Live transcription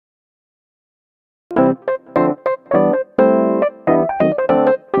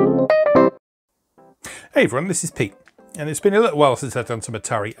Hey everyone, this is Pete, and it's been a little while since I've done some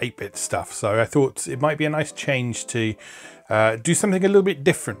Atari 8-bit stuff, so I thought it might be a nice change to do something a little bit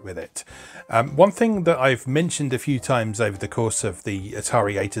different with it. One thing that I've mentioned a few times over the course of the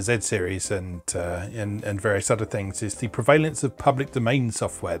Atari A to Z series and various other things is the prevalence of public domain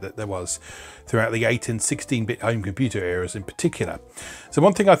software that there was throughout the 8 and 16-bit home computer eras in particular. So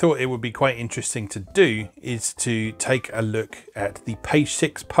one thing I thought it would be quite interesting to do is to take a look at the Page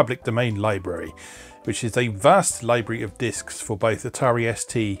 6 public domain library, which is a vast library of discs for both Atari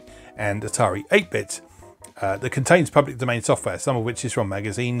ST and Atari 8-bit that contains public domain software, some of which is from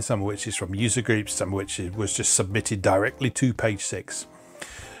magazines, some of which is from user groups, some of which was just submitted directly to Page 6.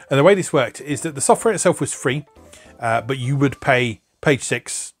 And the way this worked is that the software itself was free, but you would pay Page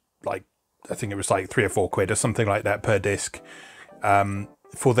 6, like I think it was like £3 or £4 or something like that per disc,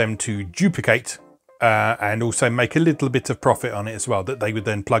 for them to duplicate and also make a little bit of profit on it as well, that they would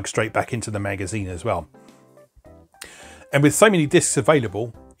then plug straight back into the magazine as well. And with so many discs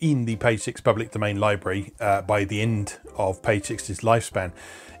available in the Page 6 public domain library by the end of Page 6's lifespan,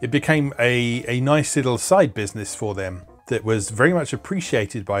 it became a nice little side business for them that was very much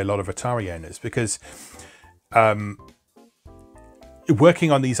appreciated by a lot of Atari owners, because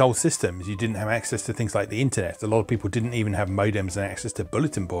working on these old systems, you didn't have access to things like the internet. A lot of people didn't even have modems and access to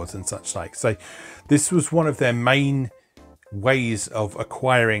bulletin boards and such like. So this was one of their main ways of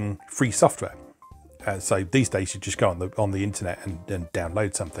acquiring free software. So these days you just go on the internet and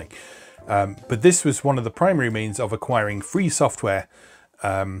download something. But this was one of the primary means of acquiring free software.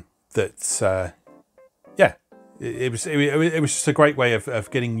 It was just a great way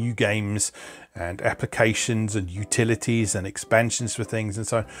of getting new games and applications and utilities and expansions for things and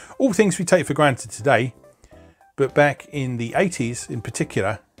so on. All things we take for granted today, but back in the 80s in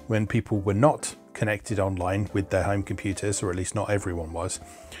particular, when people were not connected online with their home computers, or at least not everyone was,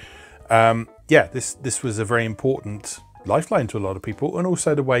 this was a very important lifeline to a lot of people, and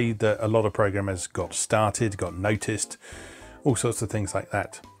also the way that a lot of programmers got started, got noticed, all sorts of things like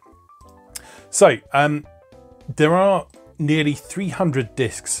that. So there are nearly 300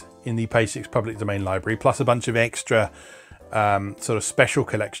 discs in the Page 6 public domain library, plus a bunch of extra sort of special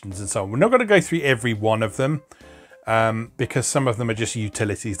collections and so on. We're not going to go through every one of them because some of them are just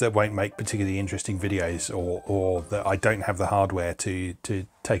utilities that won't make particularly interesting videos, or that I don't have the hardware to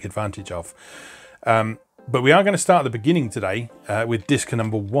take advantage of. But we are going to start at the beginning today with disc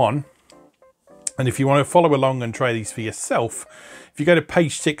number 1. And if you want to follow along and try these for yourself, if you go to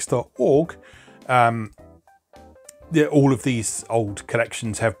page6.org, all of these old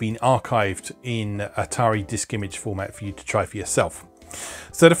collections have been archived in Atari disk image format for you to try for yourself.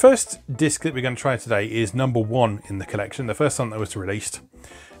 So the first disc that we're going to try today is number 1 in the collection, the first one that was released.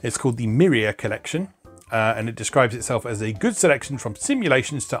 It's called the MYRIA collection, and it describes itself as a good selection from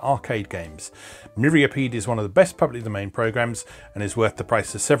simulations to arcade games. Myriapede is one of the best public domain programs and is worth the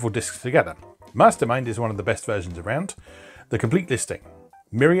price of several discs together. Mastermind is one of the best versions around. The complete listing.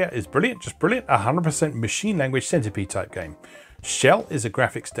 MYRIA is brilliant, just brilliant, 100% machine language centipede type game. Shell is a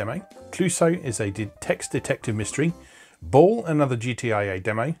graphics demo. CLEWSO is a text detective mystery. Ball, another GTIA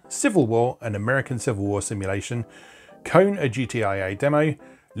demo. Civil War, an American Civil War simulation. Cone, a GTIA demo.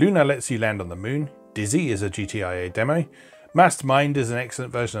 Lunar lets you land on the moon. Dizzy is a GTIA demo. MASTMIND is an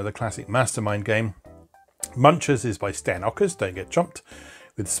excellent version of the classic Mastermind game. Munchers is by Stan Ockers, don't get chomped.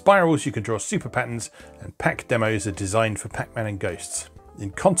 With spirals you can draw super patterns, and pack demos are designed for Pac-Man and ghosts.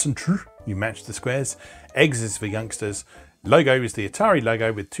 In CONCENTR, you match the squares. Eggs is for youngsters. Logo is the Atari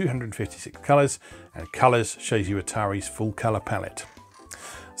logo with 256 colours, and colours shows you Atari's full colour palette.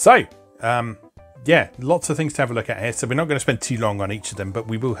 So, yeah, lots of things to have a look at here. So we're not going to spend too long on each of them, but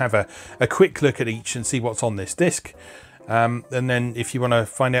we will have a quick look at each and see what's on this disc. And then if you want to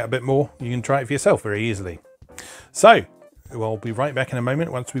find out a bit more, you can try it for yourself very easily. So, I'll be right back in a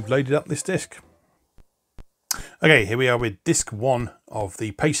moment once we've loaded up this disc. Okay, here we are with disc 1 of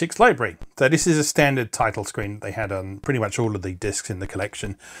the Page 6 library. So this is a standard title screen that they had on pretty much all of the discs in the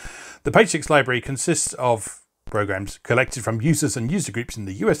collection. The Page 6 library consists of programs collected from users and user groups in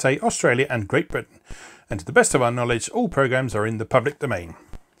the USA, Australia and Great Britain. And to the best of our knowledge, all programs are in the public domain.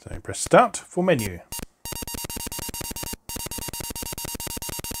 So press start for menu.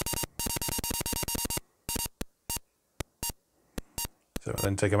 So I'll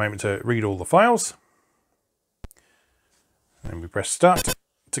then take a moment to read all the files. And we press start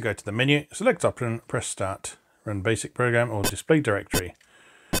to go to the menu, select option, press start, run basic program or display directory.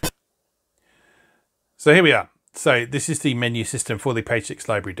 So here we are. So this is the menu system for the Page 6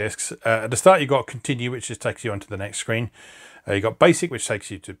 library discs. At the start you've got continue, which just takes you onto the next screen. You've got basic, which takes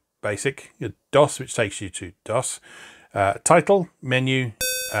you to basic. Your DOS, which takes you to DOS. Title, menu,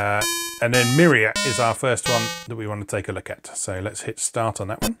 And then MYRIA is our first one that we want to take a look at. So let's hit start on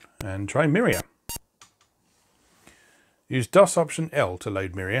that one and try MYRIA. Use DOS option L to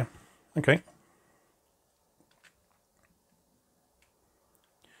load MYRIA. Okay.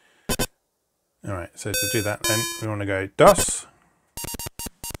 All right, so to do that then we want to go DOS.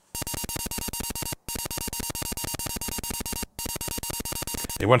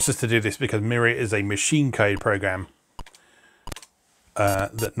 It wants us to do this because MYRIA is a machine code program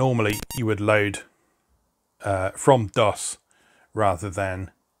that normally you would load from DOS rather than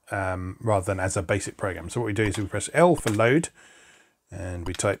as a basic program. So what we do is we press L for load and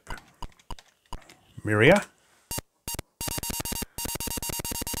we type MYRIA.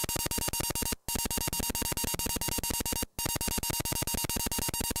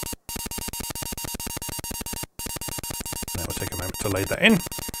 That will take a moment to load that in.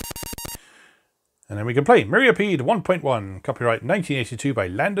 And then we can play Myriapede 1.1, copyright 1982 by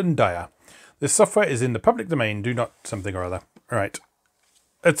Landon Dyer. This software is in the public domain. Do not something or other. All right,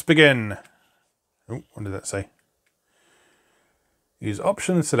 let's begin. Oh, what did that say? Use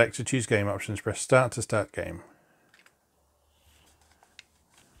options, select to choose game options, press start to start game.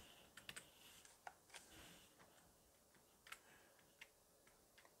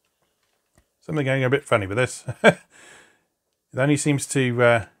 Something going a bit funny with this. It only seems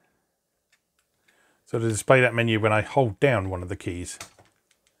to sort of display that menu when I hold down one of the keys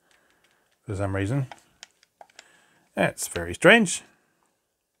for some reason. That's very strange.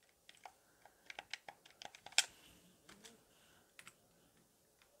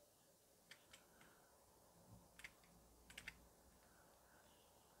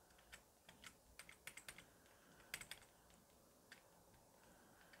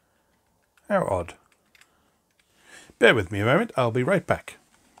 How odd. Bear with me a moment, I'll be right back.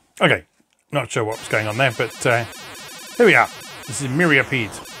 Okay, not sure what was going on there, but here we are. This is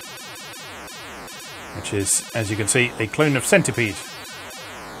Myriapede, which is, as you can see, a clone of Centipede.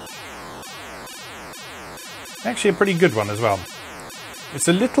 Actually a pretty good one as well. It's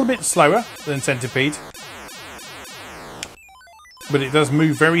a little bit slower than Centipede, but it does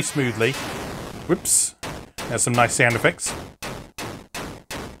move very smoothly. Whoops. There's some nice sound effects.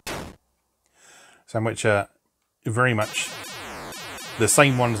 Some which are very much the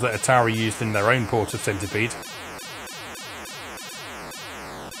same ones that Atari used in their own port of Centipede.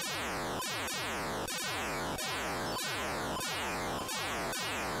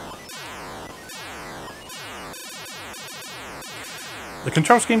 The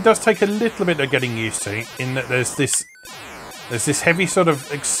control scheme does take a little bit of getting used to, in that there's this heavy sort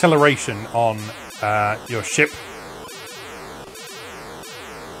of acceleration on your ship.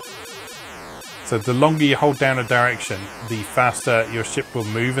 So the longer you hold down a direction, the faster your ship will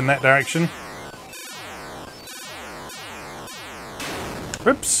move in that direction.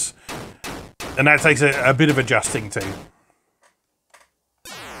 Whoops. And that takes a bit of adjusting to.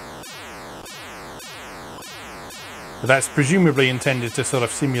 But that's presumably intended to sort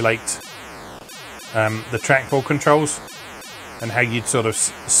of simulate the trackball controls and how you'd sort of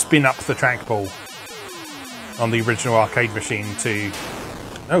spin up the trackball on the original arcade machine to...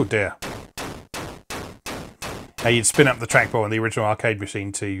 Oh dear. How you'd spin up the trackball on the original arcade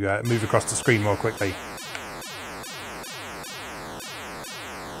machine to move across the screen more quickly.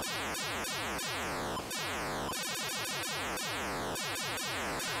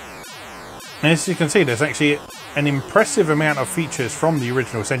 And as you can see, there's actually an impressive amount of features from the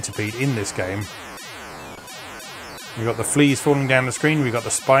original Centipede in this game. We've got the fleas falling down the screen, we've got the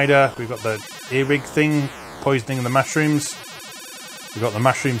spider, we've got the earwig thing poisoning the mushrooms, we've got the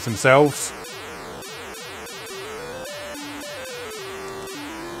mushrooms themselves.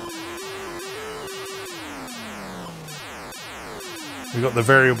 We've got the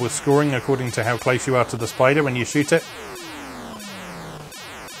variable scoring according to how close you are to the spider when you shoot it.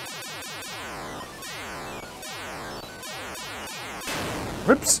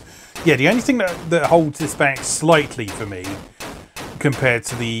 Whoops. Yeah, the only thing that holds this back slightly for me compared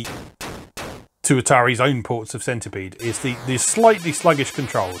to Atari's own ports of Centipede is the slightly sluggish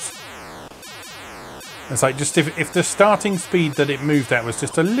controls. It's like just if the starting speed that it moved at was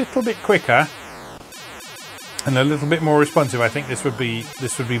just a little bit quicker and a little bit more responsive, I think this would be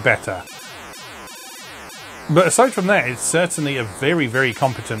better. But aside from that, it's certainly a very, very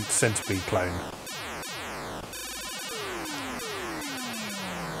competent Centipede clone.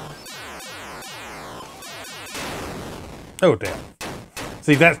 Oh dear.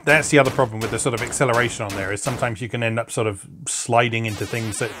 See, that's the other problem with the sort of acceleration on there, is sometimes you can end up sort of sliding into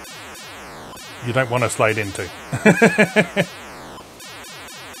things that you don't want to slide into.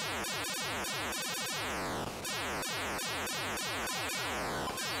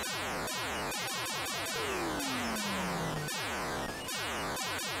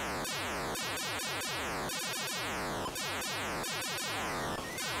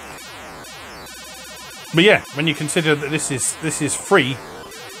 But yeah, when you consider that this is free,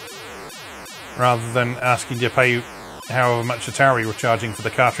 rather than asking you to pay however much Atari were charging for the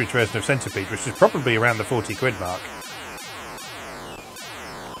cartridge version of Centipede, which is probably around the 40 quid mark,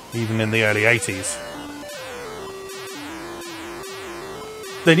 even in the early 80s.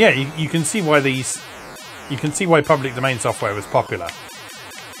 Then yeah, you can see why why public domain software was popular.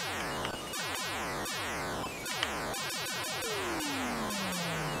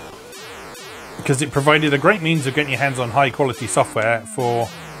 Because it provided a great means of getting your hands on high quality software for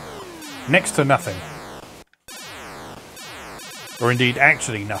next to nothing. Or indeed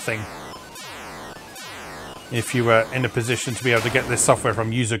actually nothing. If you were in a position to be able to get this software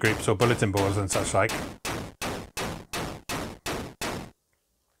from user groups or bulletin boards and such like.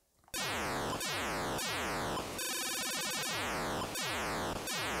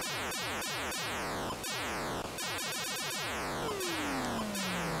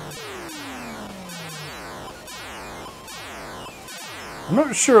 I'm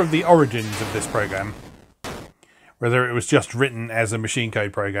not sure of the origins of this program, whether it was just written as a machine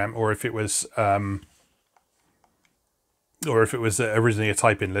code program or if it was originally a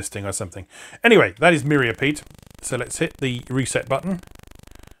type-in listing or something. Anyway, that is Myriapede. So let's hit the reset button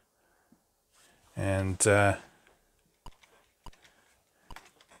and head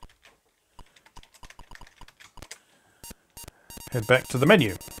back to the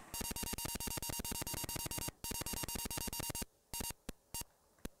menu.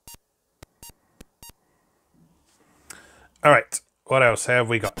 All right, what else have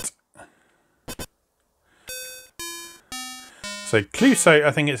we got? So CLEWSO,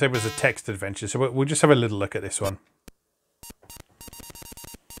 I think it said was a text adventure, so we'll just have a little look at this one.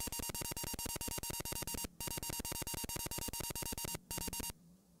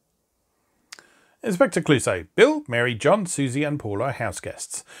 Inspector Clew-So. Bill, Mary, John, Susie and Paul are house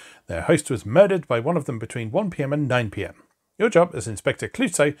guests. Their host was murdered by one of them between 1 PM and 9 PM. Your job as Inspector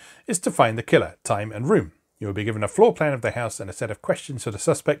Clew-So is to find the killer, time and room. You will be given a floor plan of the house and a set of questions for the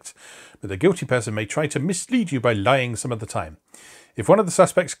suspects, but the guilty person may try to mislead you by lying some of the time. If one of the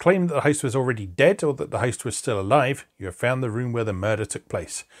suspects claimed that the host was already dead or that the host was still alive, you have found the room where the murder took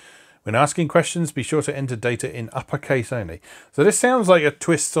place. When asking questions, be sure to enter data in uppercase only. So this sounds like a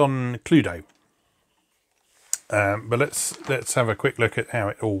twist on Cluedo. But let's have a quick look at how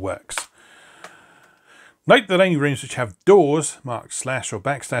it all works. Note that only rooms which have doors marked / or /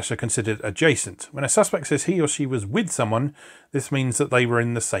 are considered adjacent. When a suspect says he or she was with someone, this means that they were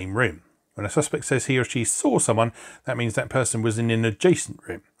in the same room. When a suspect says he or she saw someone, that means that person was in an adjacent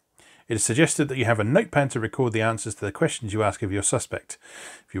room. It is suggested that you have a notepad to record the answers to the questions you ask of your suspect.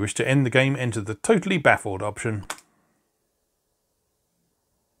 If you wish to end the game, enter the totally baffled option.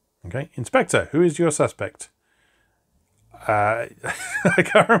 Okay, Inspector, who is your suspect? I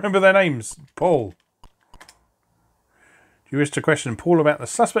can't remember their names. Paul. You wish to question Paul about the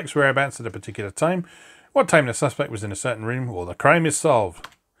suspect's whereabouts at a particular time, what time the suspect was in a certain room, or the crime is solved.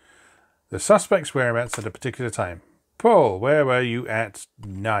 The suspect's whereabouts at a particular time. Paul, where were you at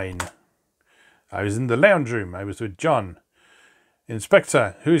 9? I was in the lounge room. I was with John.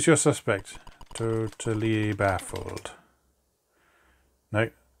 Inspector, who's your suspect? Totally baffled. No.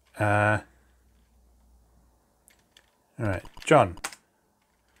 Alright, John.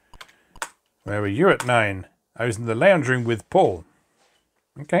 Where were you at 9? I was in the lounge room with Paul.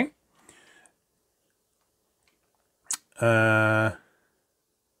 Okay.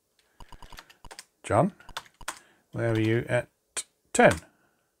 John, where were you at 10?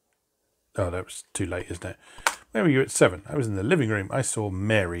 Oh, that was too late, isn't it? Where were you at 7? I was in the living room. I saw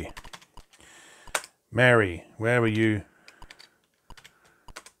Mary. Mary, where were you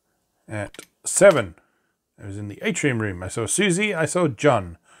at 7? I was in the atrium room. I saw Susie. I saw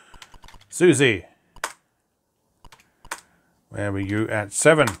John. Susie, where were you at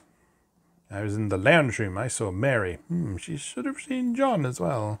 7? I was in the lounge room. I saw Mary. She should have seen John as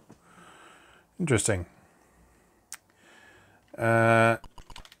well. Interesting.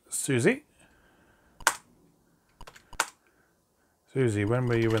 Susie? Susie, when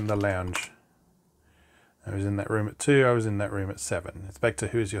were you in the lounge? I was in that room at 2. I was in that room at 7. Inspector,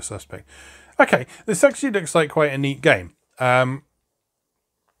 who is your suspect? Okay, this actually looks like quite a neat game.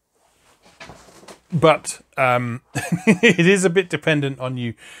 But it is a bit dependent on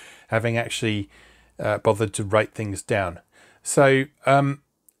you having actually bothered to write things down. So I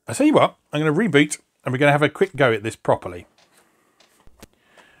tell you what, I'm going to reboot and we're going to have a quick go at this properly.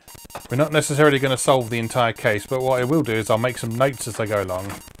 We're not necessarily going to solve the entire case, but what I will do is I'll make some notes as I go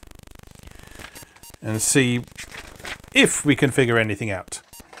along and see if we can figure anything out.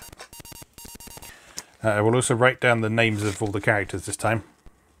 I will also write down the names of all the characters this time.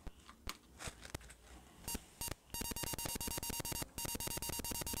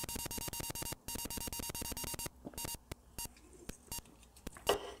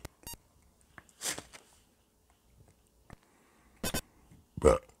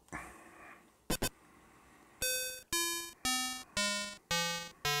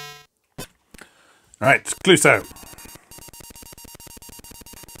 Right, CLEWSO.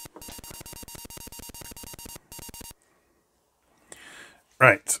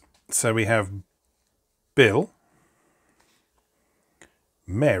 Right, so we have Bill,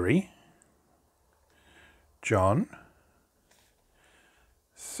 Mary, John,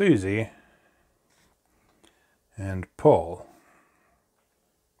 Susie, and Paul.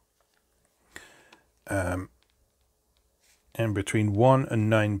 And between 1 and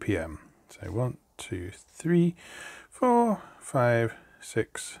 9 p.m. So 1, 2, 3, 4, 5,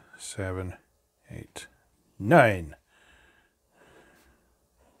 6, 7, 8, 9.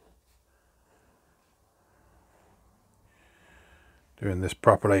 Doing this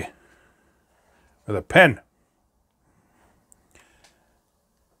properly with a pen.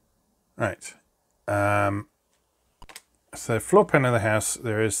 Right. So floor plan of the house,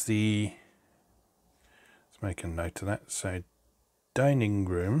 there is the, let's make a note of that. So dining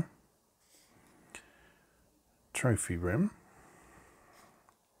room, trophy room,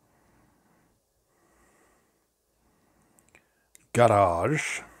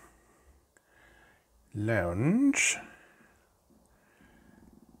 garage, lounge,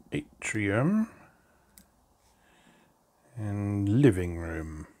 atrium, and living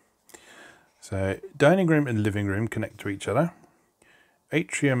room. So dining room and living room connect to each other.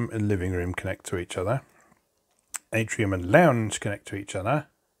 Atrium and living room connect to each other. Atrium and lounge connect to each other.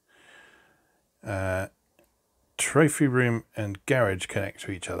 Trophy room and garage connect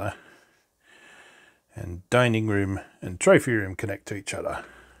to each other. And dining room and trophy room connect to each other.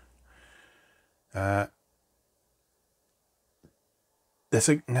 There's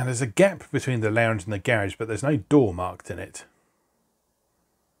a gap between the lounge and the garage, but there's no door marked in it.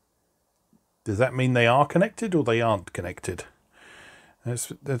 Does that mean they are connected or they aren't connected?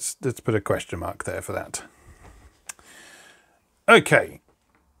 Let's put a question mark there for that. Okay.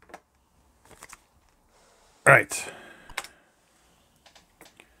 Right.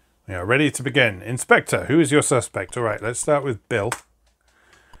 We are ready to begin. Inspector, who is your suspect? All right, let's start with Bill.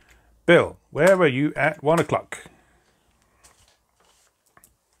 Bill, where were you at 1 o'clock?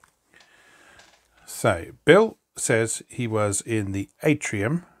 So, Bill says he was in the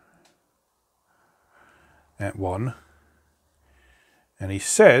atrium at 1, and he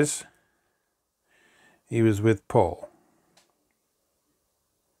says he was with Paul.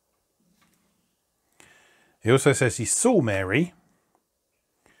 He also says he saw Mary,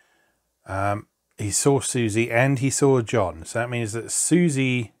 he saw Susie, and he saw John. So that means that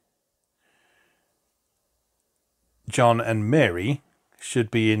Susie, John, and Mary should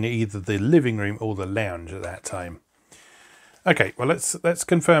be in either the living room or the lounge at that time. Okay, well let's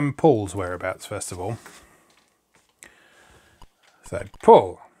confirm Paul's whereabouts first of all. So,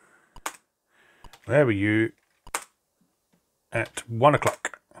 Paul, where were you at 1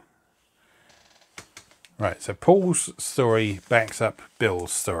 o'clock? Right, so Paul's story backs up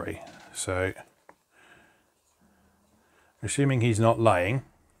Bill's story. So, assuming he's not lying,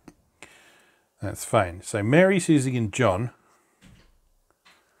 that's fine. So, Mary, Susie, and John.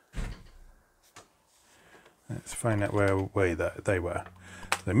 Let's find out where they were.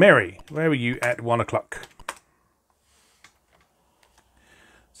 So, Mary, where were you at 1 o'clock?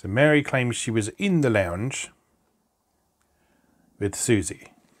 So Mary claims she was in the lounge with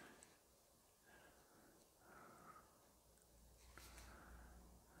Susie.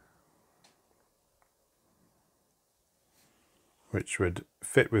 Which would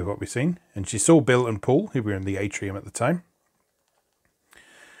fit with what we've seen. And she saw Bill and Paul, who were in the atrium at the time.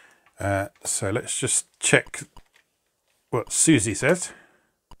 So let's just check what Susie says.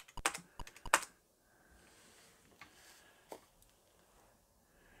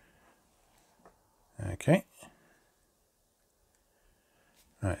 Okay.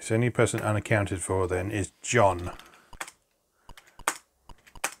 Right, so only person unaccounted for then is John.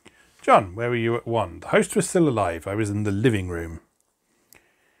 John, where were you at 1? The host was still alive. I was in the living room.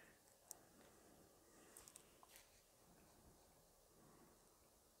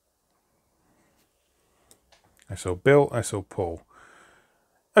 I saw Bill, I saw Paul.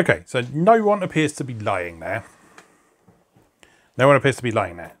 Okay, so no one appears to be lying there. No one appears to be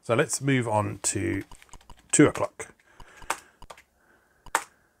lying there. So let's move on to 2 o'clock.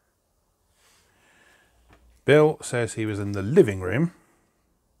 Bill says he was in the living room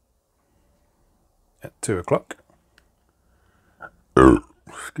at 2 o'clock.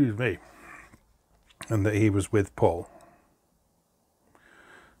 Excuse me. And that he was with Paul.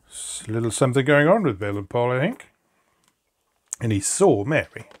 There's a little something going on with Bill and Paul, I think. And he saw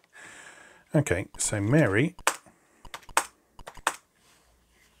Mary. Okay, so Mary.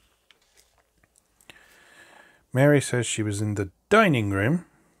 Mary says she was in the dining room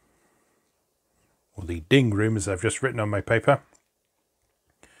or the ding room as I've just written on my paper.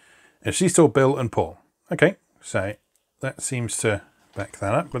 And she saw Bill and Paul. Okay, so that seems to back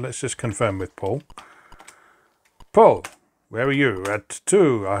that up, but let's just confirm with Paul. Paul, where were you? At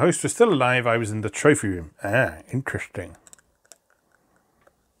 2. Our host was still alive. I was in the trophy room. Ah, interesting.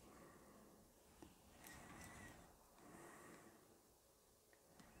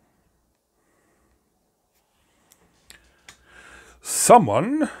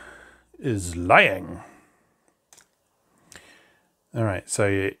 Someone is lying. All right,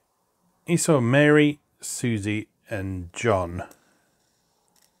 so he saw Mary, Susie, and John.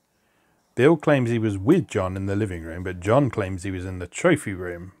 Bill claims he was with John in the living room, but John claims he was in the trophy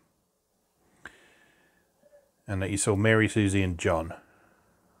room. And that he saw Mary, Susie, and John.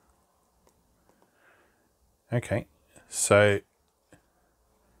 Okay, so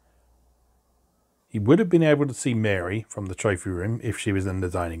he would have been able to see Mary from the trophy room if she was in the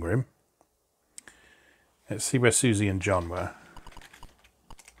dining room. Let's see where Susie and John were.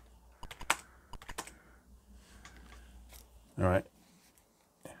 All right.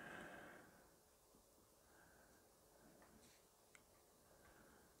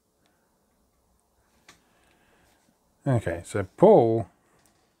 Okay, so Paul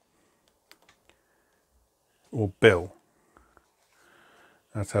or Bill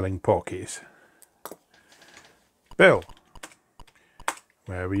are telling porkies. Bill,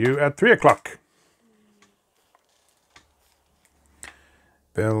 where were you at 3 o'clock?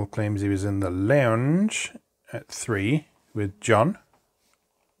 Bill claims he was in the lounge at 3 with John.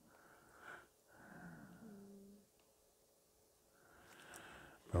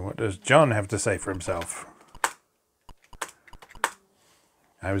 But what does John have to say for himself?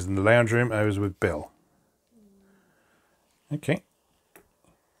 I was in the lounge room. I was with Bill. Okay.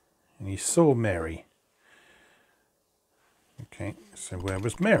 And he saw Mary. Okay, so where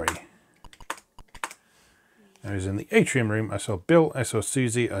was Mary? I was in the atrium room. I saw Bill. I saw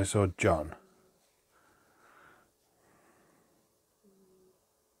Susie. I saw John.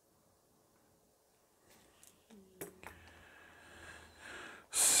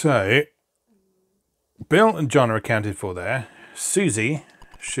 So, Bill and John are accounted for there. Susie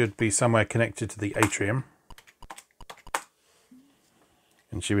should be somewhere connected to the atrium.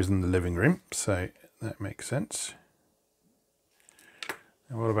 And she was in the living room, so that makes sense.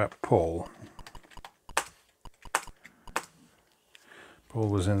 And what about Paul? Paul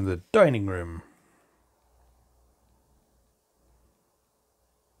was in the dining room.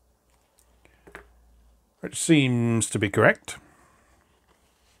 Which seems to be correct.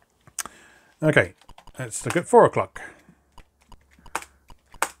 Okay, let's look at 4 o'clock.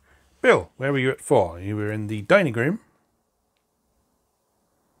 Bill, where were you at 4? You were in the dining room.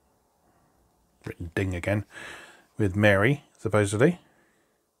 Written ding again. With Mary, supposedly.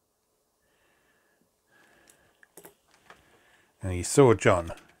 And he saw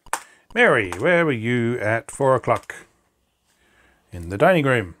John. Mary, where were you at 4 o'clock? In the dining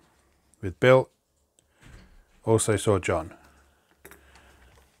room. With Bill. Also saw John.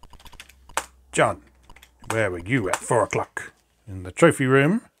 John, where were you at 4 o'clock? In the trophy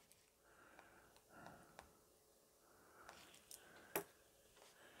room.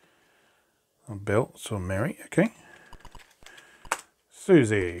 Bill saw Mary, okay.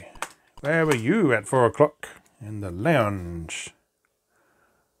 Susie, where were you at 4 o'clock? In the lounge.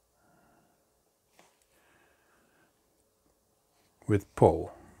 With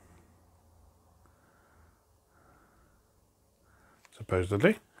Paul.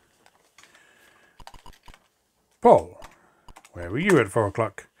 Supposedly. Paul, where were you at 4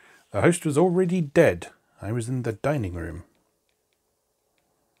 o'clock? The host was already dead. I was in the dining room.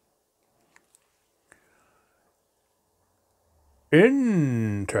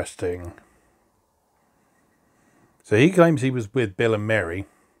 Interesting. So he claims he was with Bill and Mary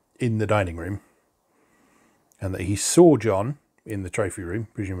in the dining room. And that he saw John in the trophy room,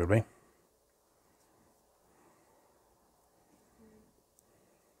 presumably.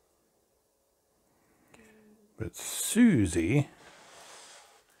 But Susie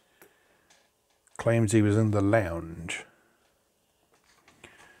claims he was in the lounge.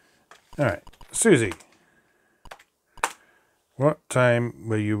 Alright, Susie. What time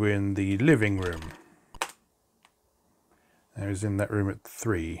were you in the living room? I was in that room at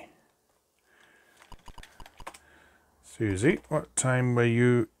 3. Susie, what time were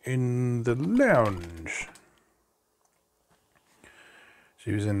you in the lounge?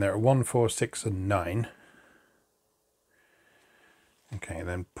 She was in there at 1, 4, 6, and 9. Okay,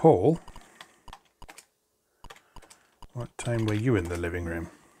 then Paul. What time were you in the living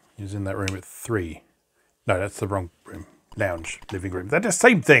room? He was in that room at 3. No, that's the wrong room. Lounge, living room. They're the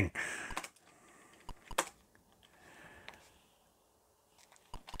same thing.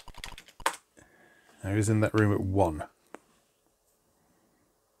 I was in that room at 1.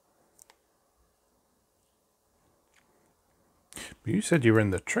 But you said you were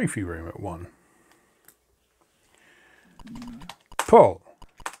in the trophy room at 1. Paul,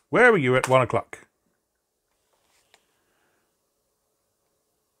 where were you at 1 o'clock?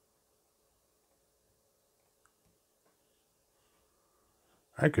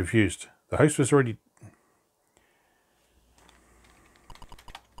 I'm confused. The host was already...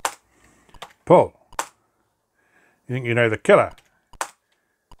 Paul, you think you know the killer?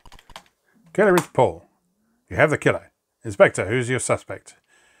 Killer is Paul. You have the killer. Inspector, who's your suspect?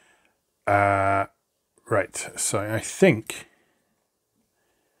 Right, so I think...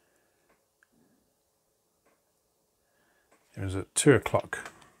 it was at 2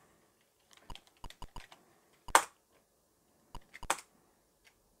 o'clock.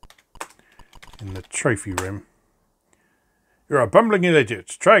 In the trophy room. You're a bumbling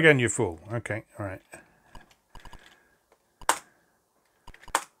idiot. Try again, you fool. Okay, all right.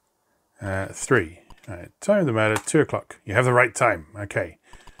 3. All right, time of the murder, 2 o'clock. You have the right time. Okay.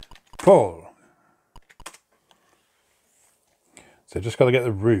 Paul. So just got to get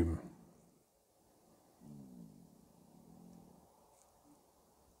the room.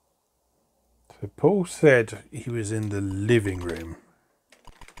 So Paul said he was in the living room.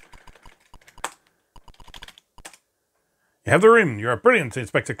 You have the room. You're a brilliant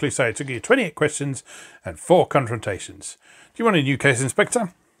Inspector Clew-So. It took you 28 questions and 4 confrontations. Do you want a new case,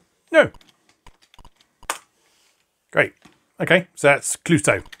 Inspector? No. Great. Okay, so that's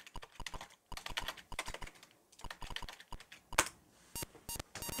Clew-So.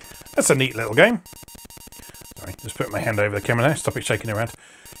 That's a neat little game. Sorry, just put my hand over the camera now. Stop it shaking around.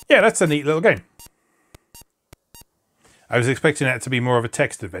 Yeah, that's a neat little game. I was expecting that to be more of a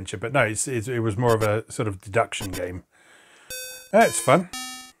text adventure, but no, it was more of a sort of deduction game. That's fun.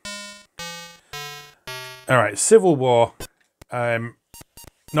 Alright, Civil War. I'm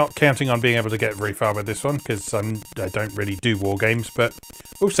not counting on being able to get very far with this one because I don't really do war games, but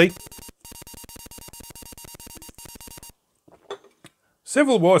we'll see.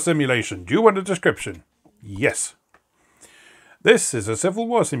 Civil War simulation. Do you want a description? Yes. This is a Civil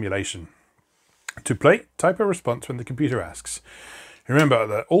War simulation. To play, type a response when the computer asks. Remember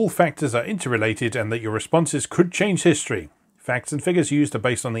that all factors are interrelated and that your responses could change history. Facts and figures used are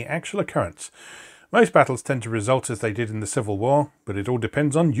based on the actual occurrence. Most battles tend to result as they did in the Civil War, but it all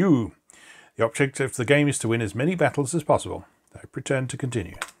depends on you. The objective of the game is to win as many battles as possible. Type return to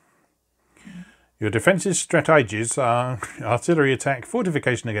continue. Your defensive strategies are artillery attack,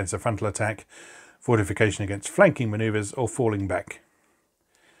 fortification against a frontal attack, fortification against flanking maneuvers, or falling back.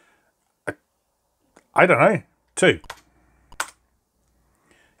 I don't know. 2.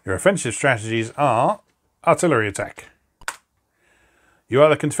 Your offensive strategies are artillery attack. You are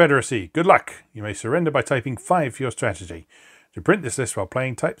the Confederacy. Good luck. You may surrender by typing 5 for your strategy. To print this list while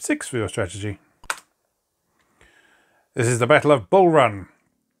playing, type 6 for your strategy. This is the Battle of Bull Run.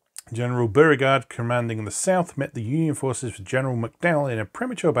 General Beauregard, commanding the South, met the Union forces with General McDowell in a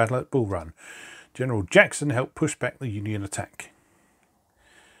premature battle at Bull Run. General Jackson helped push back the Union attack.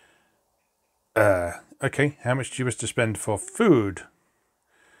 Okay, how much do you wish to spend for food?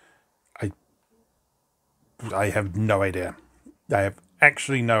 I have no idea. I have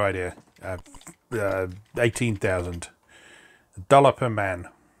actually no idea. 18,000. $1 per man.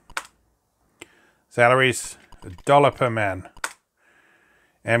 Salaries, $1 per man.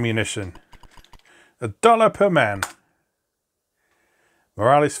 Ammunition, $1 per man.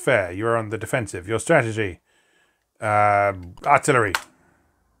 Morale is fair. You are on the defensive. Your strategy, artillery.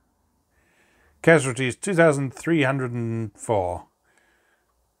 Casualties, 2,304.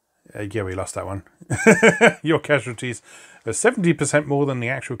 Yeah, we lost that one. Your casualties are 70% more than the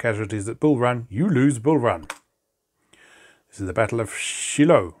actual casualties at Bull Run. You lose Bull Run. This is the Battle of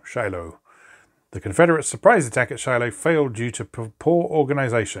Shiloh. The Confederate surprise attack at Shiloh failed due to poor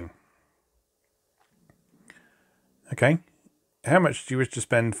organization. Okay. How much do you wish to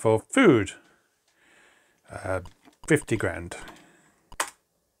spend for food? 50 grand.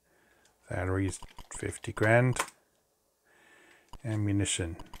 Salaries, 50 grand.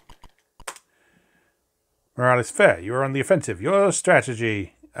 Ammunition. Morale is fair. You are on the offensive. Your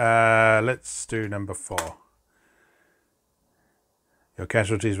strategy. Let's do number 4. Your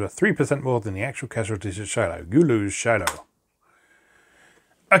casualties were 3% more than the actual casualties at Shiloh. You lose Shiloh.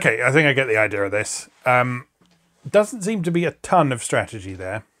 Okay, I think I get the idea of this. Doesn't seem to be a ton of strategy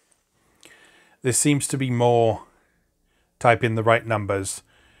there. This seems to be more type in the right numbers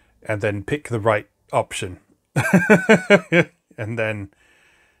and then pick the right option. And then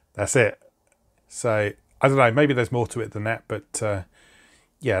that's it. So, I don't know, maybe there's more to it than that, but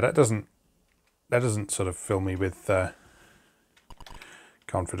yeah, that doesn't doesn't sort of fill me with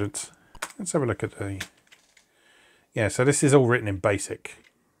confidence. Let's have a look at the... Yeah, so this is all written in BASIC.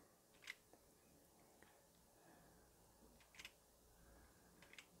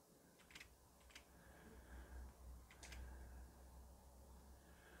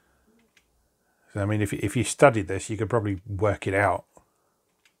 So, I mean, if you studied this, you could probably work it out.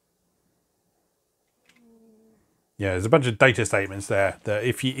 Yeah, there's a bunch of data statements there that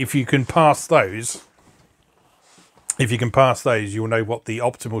if you can pass those, you'll know what the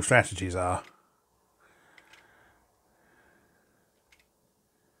optimal strategies are.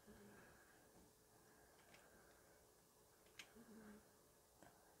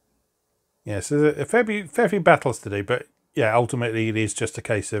 Yeah, so there's a fair few battles to do, but yeah, ultimately it is just a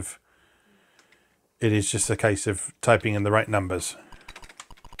case of typing in the right numbers.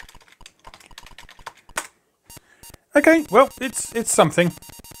 Okay, well, it's something.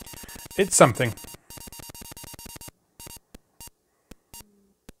 It's something.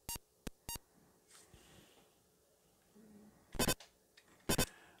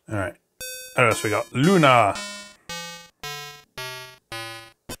 All right. What else we got? Lunar.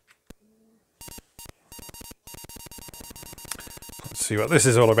 Let's see what this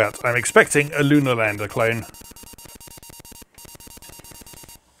is all about. I'm expecting a lunar lander clone.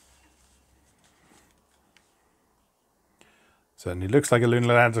 Certainly looks like a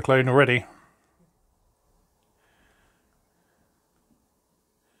lunar lander clone already.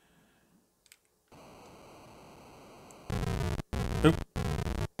 Oop.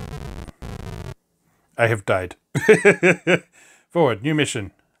 I have died. Forward, new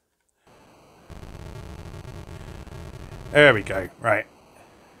mission. There we go. Right.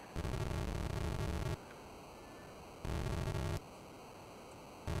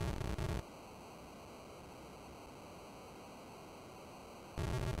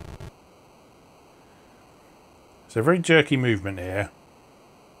 So very jerky movement here.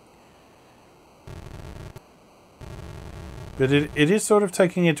 But it is sort of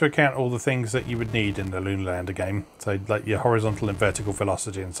taking into account all the things that you would need in the Lunar Lander game. So like your horizontal and vertical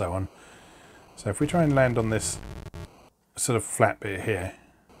velocity and so on. So if we try and land on this sort of flat bit here.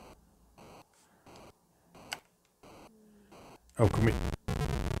 Oh, can we...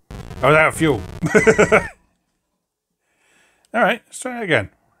 Oh, out of fuel. Alright, let's try it again.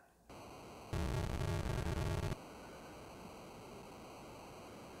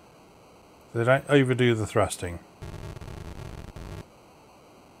 They don't overdo the thrusting.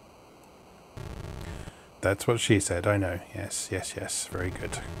 That's what she said, I know. Yes, yes, yes. Very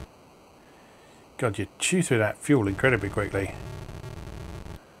good. God, you chew through that fuel incredibly quickly.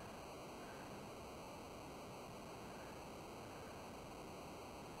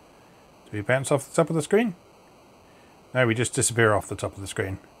 Do we bounce off the top of the screen? No, we just disappear off the top of the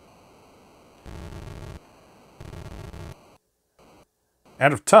screen.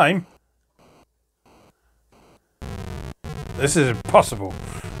 Out of time? This is impossible.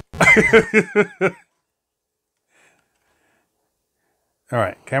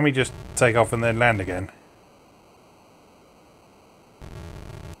 Alright, can we just take off and then land again?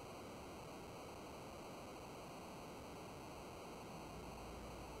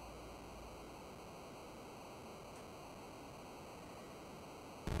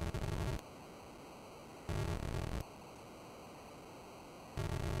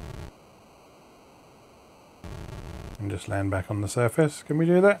 And just land back on the surface. Can we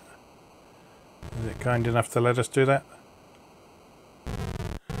do that? Is it kind enough to let us do that?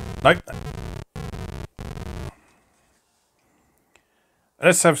 Nope.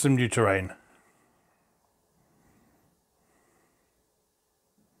 Let's have some new terrain.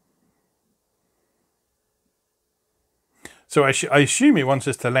 So I assume it wants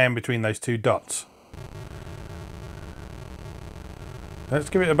us to land between those two dots.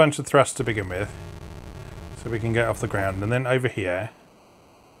 Let's give it a bunch of thrust to begin with, so we can get off the ground, and then over here.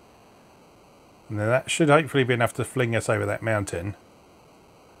 And then that should hopefully be enough to fling us over that mountain.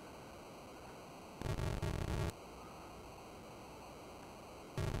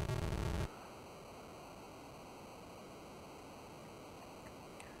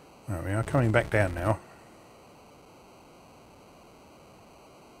 Right, we are coming back down now.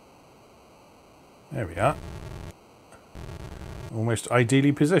 There we are. Almost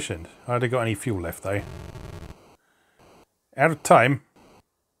ideally positioned. I hardly got any fuel left though. Out of time.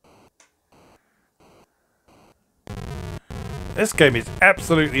 This game is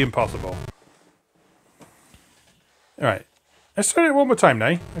absolutely impossible. Alright. Let's try it one more time now.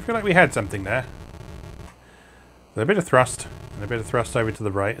 I feel like we had something there. There's a bit of thrust. And a bit of thrust over to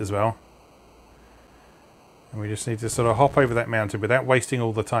the right as well. And we just need to sort of hop over that mountain without wasting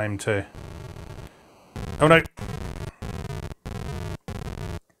all the time to Oh no.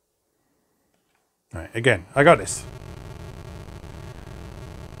 All right, again, I got this.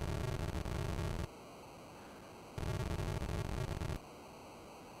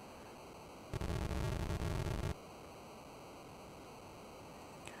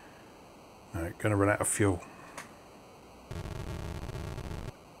 All right, gonna run out of fuel.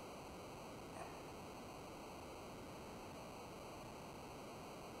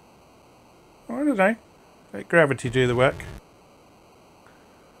 I don't know. Let gravity do the work.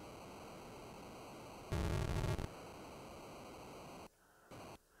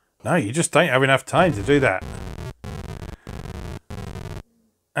 No, you just don't have enough time to do that.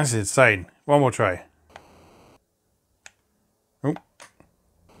 That's insane. One more try. Oh.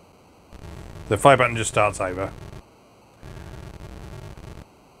 The fire button just starts over.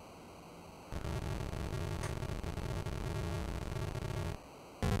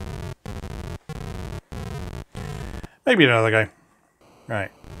 Maybe another go.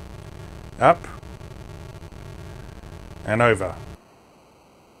 Right. Up. And over.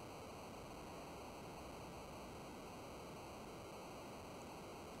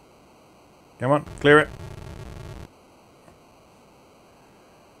 Come on, clear it.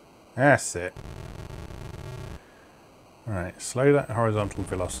 That's it. Alright, slow that horizontal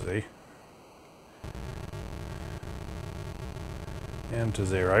velocity down to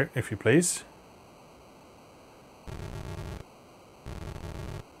 0, if you please.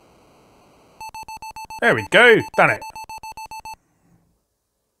 There we go, done it.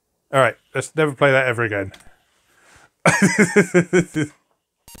 Alright, let's never play that ever again.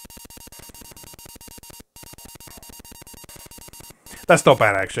 That's not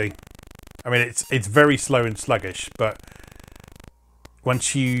bad, actually. I mean, it's very slow and sluggish, but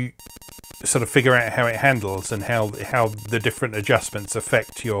once you sort of figure out how it handles and how the different adjustments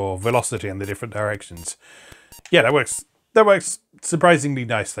affect your velocity in the different directions, yeah, that works surprisingly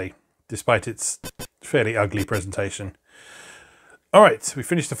nicely, despite its fairly ugly presentation. All right, we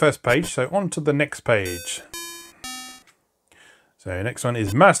finished the first page, so on to the next page. So next one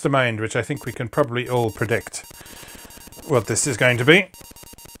is Mastermind, which I think we can probably all predict what this is going to be.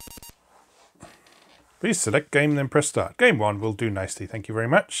 Please select game, then press start. Game 1 will do nicely, thank you very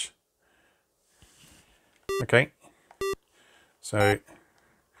much. Okay. So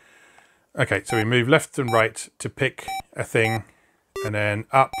we move left and right to pick a thing, and then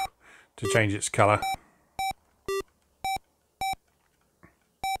up to change its colour.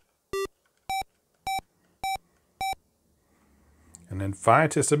 And then fire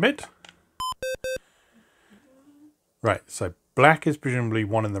to submit. Right, so black is presumably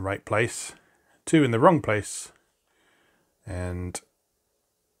 1 in the right place, 2 in the wrong place, and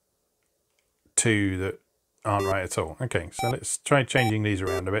 2 that aren't right at all. Okay, so let's try changing these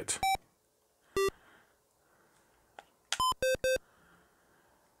around a bit.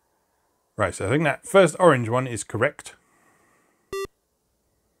 Right, so I think that first orange one is correct.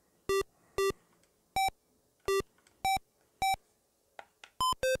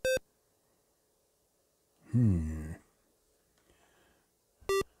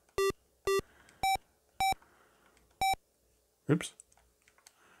 Oops.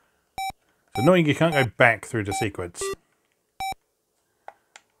 It's annoying you can't go back through the sequence.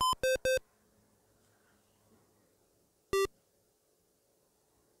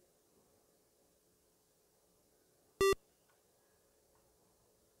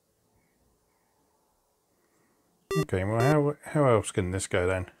 Okay, well how else can this go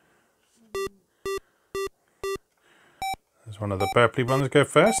then? Does one of the purpley ones go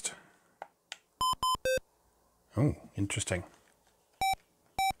first? Oh, interesting.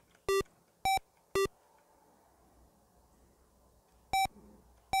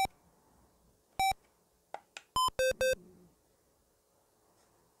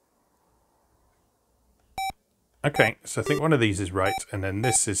 Okay, so I think one of these is right, and then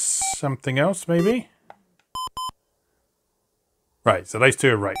this is something else, maybe? Right, so those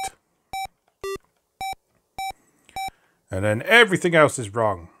 2 are right. And then everything else is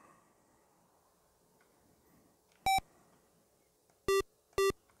wrong.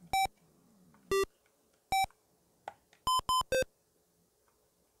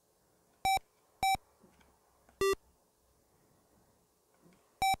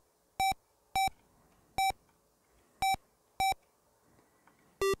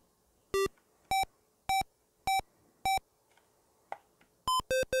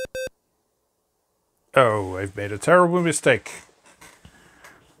 Oh, I've made a terrible mistake.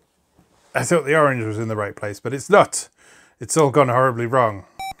 I thought the orange was in the right place, but it's not. It's all gone horribly wrong.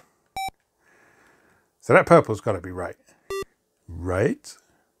 So that purple's got to be right. Right?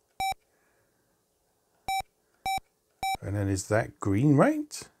 And then is that green,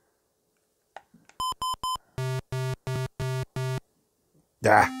 right?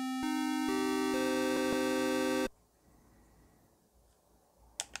 Ah.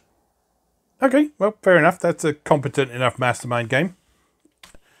 Okay, well, fair enough. That's a competent enough Mastermind game.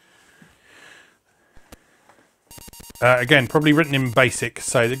 Again, probably written in BASIC,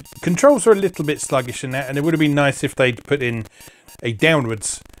 so the controls are a little bit sluggish in that, and it would have been nice if they'd put in a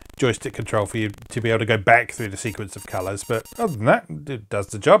downwards joystick control for you to be able to go back through the sequence of colours, but other than that, it does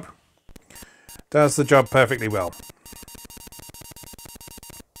the job. Does the job perfectly well.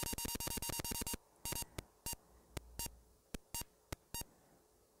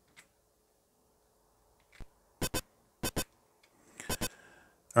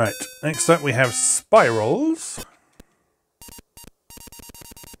 Alright, next up we have spirals.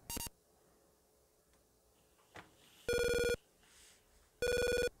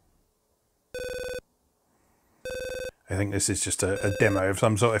 I think this is just a demo of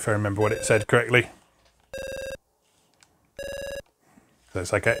some sort, if I remember what it said correctly. So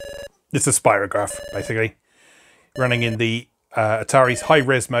it's like it's a Spirograph, basically, running in the Atari's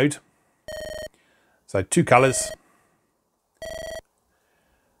high-res mode. So 2 colours.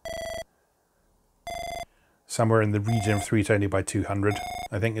 Somewhere in the region of 320 by 200,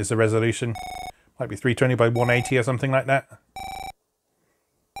 I think is the resolution. Might be 320 by 180 or something like that.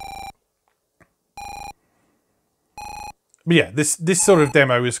 But yeah, this sort of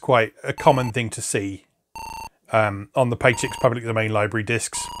demo is quite a common thing to see on the Page 6 public domain library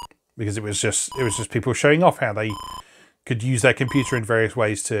discs, because it was just people showing off how they could use their computer in various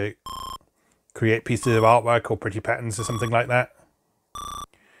ways to create pieces of artwork or pretty patterns or something like that.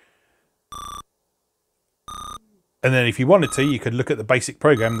 And then if you wanted to, you could look at the basic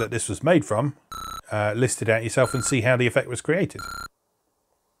program that this was made from, list it out yourself and see how the effect was created.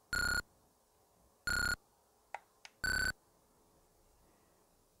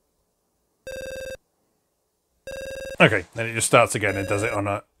 Okay, then it just starts again and does it on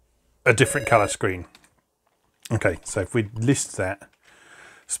a different colour screen. Okay, so if we list that.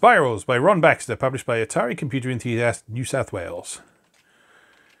 Spirals by Ron Baxter, published by Atari Computer Enthusiast, New South Wales.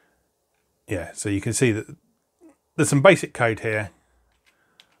 Yeah, so you can see that there's some basic code here.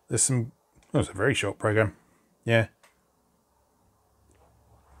 There's some... Oh, it's a very short program. Yeah.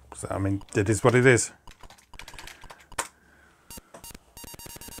 So, I mean, it is what it is.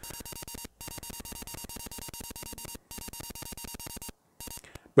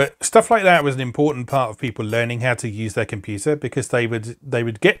 But stuff like that was an important part of people learning how to use their computer, because they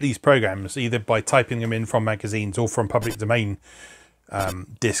would get these programs either by typing them in from magazines or from public domain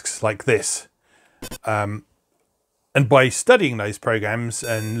discs like this. And by studying those programs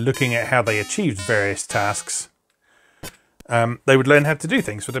and looking at how they achieved various tasks, they would learn how to do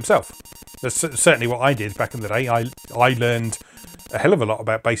things for themselves. That's certainly what I did back in the day. I learned a hell of a lot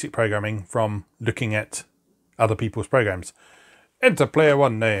about basic programming from looking at other people's programs. Enter player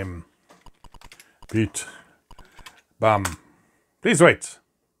 1 name. Pete. Bum. Please wait.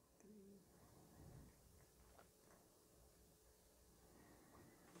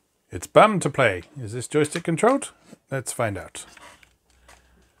 It's Bum to play. Is this joystick controlled? Let's find out.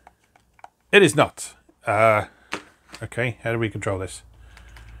 It is not. Okay, how do we control this?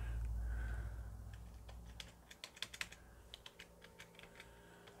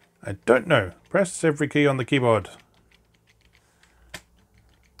 I don't know. Press every key on the keyboard.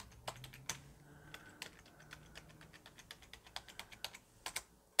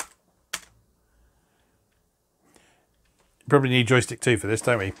 Probably need joystick 2 for this,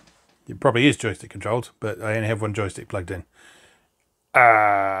 don't we? It probably is joystick controlled, but I only have one joystick plugged in.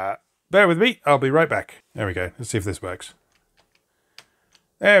 Bear with me, I'll be right back. There we go, let's see if this works.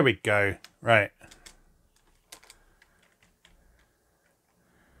 There we go, right.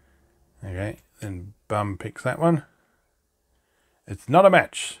 Okay, then Bum picks that one. It's not a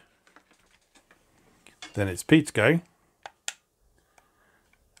match. Then it's Pete's go.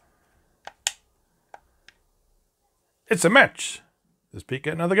 It's a match. Does Pete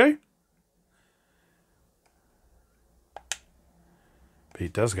get another go?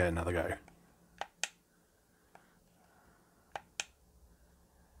 Pete does get another go.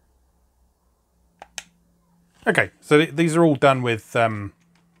 Okay, so these are all done with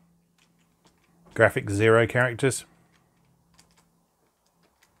graphics 0 characters.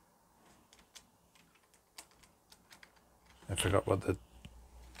 I forgot what the...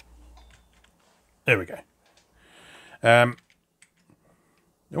 There we go. Oh,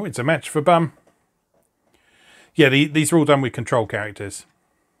 it's a match for Bum. Yeah, these are all done with control characters.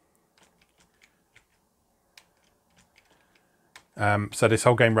 So this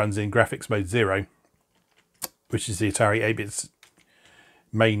whole game runs in graphics mode 0. which is the Atari 8-bit's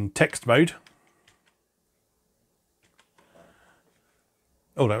main text mode.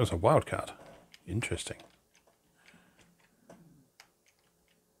 Oh, that was a wild card. Interesting.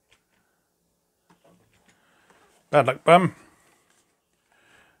 Bad luck, bum.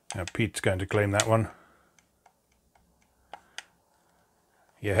 Now Pete's going to claim that one.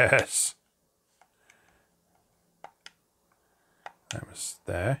 Yes. That was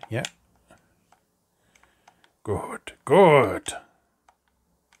there, yeah. Good, good.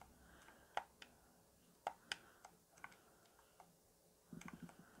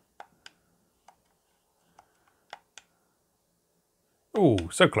 Oh,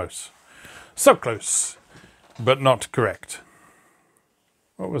 so close. So close, but not correct.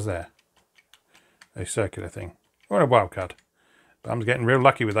 What was there? A circular thing. What a wild card. Bum's getting real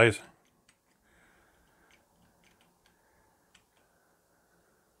lucky with those.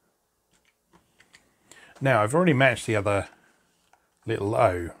 Now, I've already matched the other little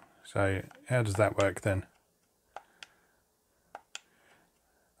O. So how does that work then?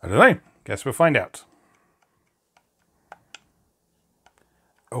 I don't know. Guess we'll find out.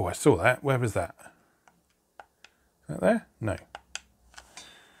 Oh, I saw that. Where was that? Is that there? No.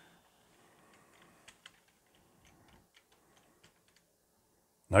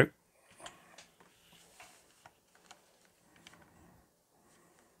 Nope.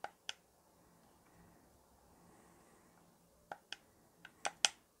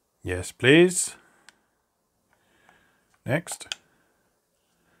 Yes, please. Next.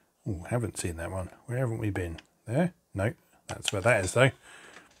 Oh, haven't seen that one. Where haven't we been? There? No, that's where that is though.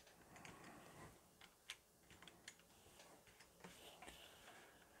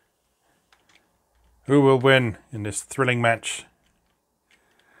 Who will win in this thrilling match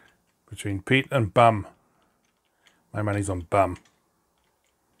between Pete and Bum? My money's on Bum.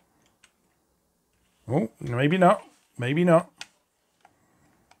 Oh, maybe not. Maybe not.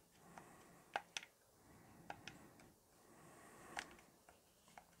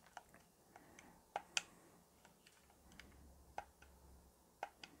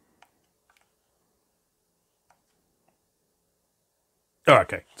 Oh,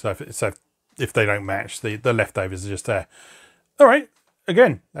 okay. So if they don't match, the leftovers are just there. All right.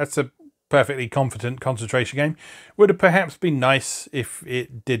 Again, that's a perfectly confident concentration game. Would have perhaps been nice if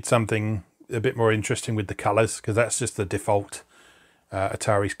it did something a bit more interesting with the colours, because that's just the default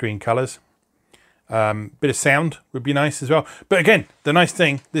Atari screen colours. Bit of sound would be nice as well. But again, the nice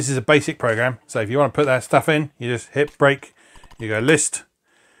thing, this is a basic program. So if you want to put that stuff in, you just hit break, you go list,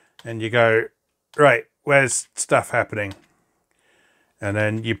 and you go, right, where's stuff happening? And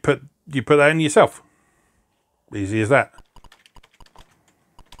then you put that in yourself. Easy as that.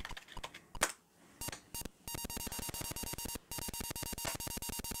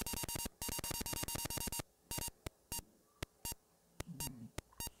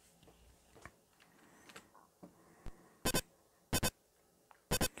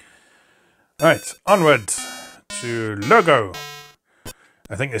 Right, onwards to logo.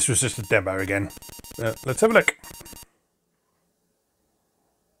 I think this was just a demo again. Let's have a look.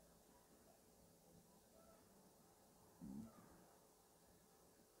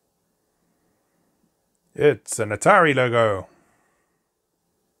 It's an Atari logo.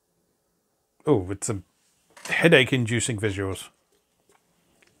 Oh, with some headache-inducing visuals.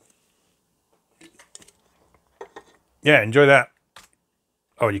 Yeah, enjoy that.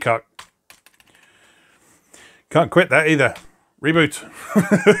 Oh, you can't quit that either. Reboot.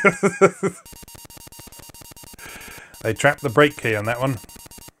 They trapped the brake key on that one.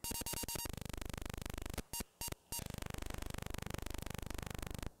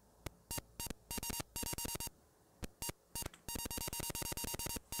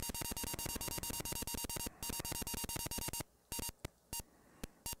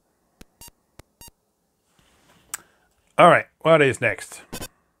 All right, what is next?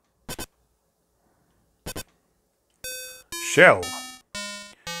 Shell.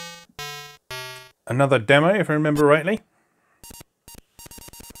 Another demo, if I remember rightly.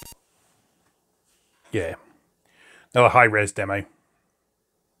 Yeah, another high-res demo. You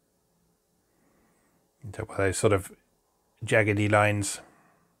can tell by those sort of jaggedy lines.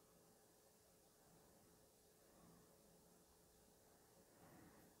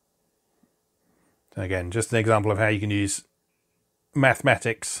 And again, just an example of how you can use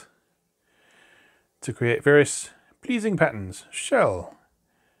mathematics to create various pleasing patterns. Shell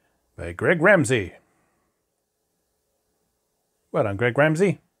by Greg Ramsey. Well done, Greg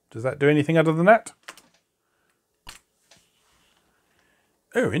Ramsey. Does that do anything other than that?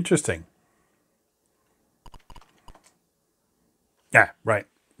 Oh, interesting. Ah, right.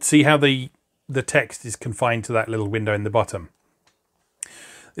 See how the the text is confined to that little window in the bottom.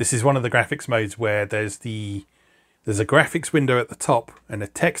 This is one of the graphics modes where there's a graphics window at the top and a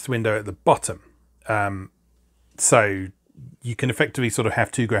text window at the bottom. So you can effectively sort of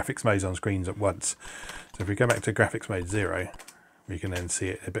have two graphics modes on screens at once. So if we go back to graphics mode 0, we can then see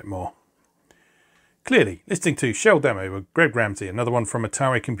it a bit more clearly. Listening to Shell Demo with Greg Ramsey, another one from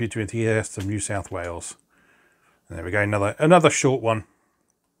Atari Computer Enthusiasts of New South Wales. And there we go, another short one.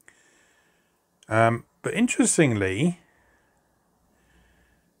 But interestingly,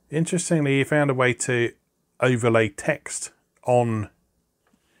 he found a way to overlay text on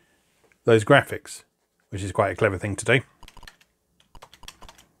those graphics, which is quite a clever thing to do.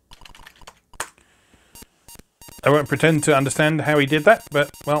 I won't pretend to understand how he did that, but,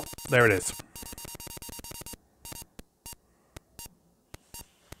 well, there it is.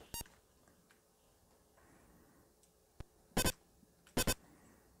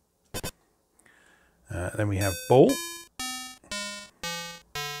 Then we have ball.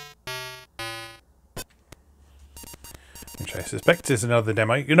 Which I suspect is another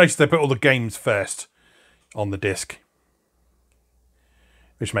demo. You notice they put all the games first on the disc.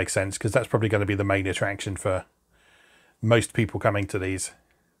 Which makes sense, because that's probably going to be the main attraction for most people coming to these.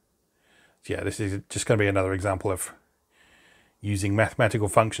 Yeah, this is just going to be another example of using mathematical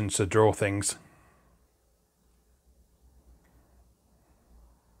functions to draw things.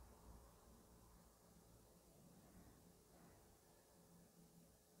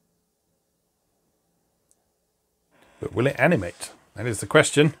 But will it animate? That is the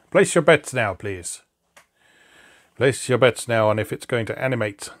question. Place your bets now, please. Place your bets now on if it's going to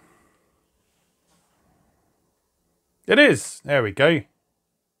animate. It is! There we go.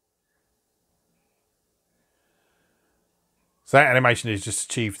 So that animation is just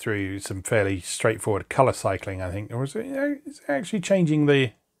achieved through some fairly straightforward colour cycling, I think. Or is it actually changing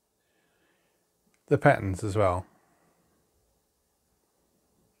the patterns as well?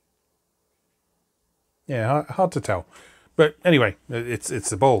 Yeah, hard to tell. But anyway, it's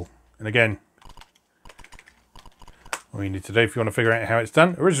the ball. And again, what you need to do if you want to figure out how it's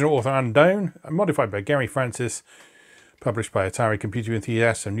done. Original author unknown, modified by Gary Francis, published by Atari Computer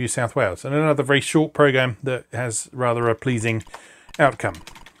Enthusiasts of New South Wales. And another very short program that has rather a pleasing outcome.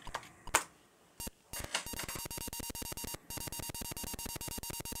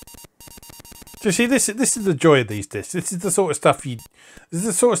 So you see, this is the joy of these discs. This is the sort of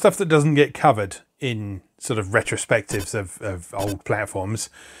stuff that doesn't get covered in sort of retrospectives of old platforms,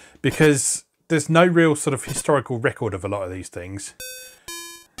 because there's no real sort of historical record of a lot of these things,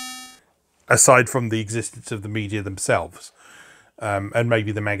 aside from the existence of the media themselves, and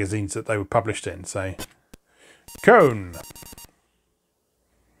maybe the magazines that they were published in. So, cone.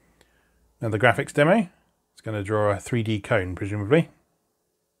 Now the graphics demo. It's going to draw a 3D cone, presumably.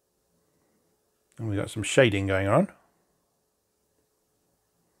 And we've got some shading going on.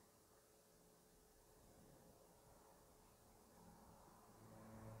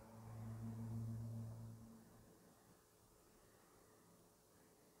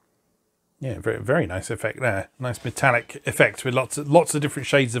 Yeah, very, very nice effect there. Nice metallic effect with lots of different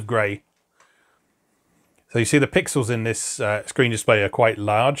shades of grey. So you see the pixels in this screen display are quite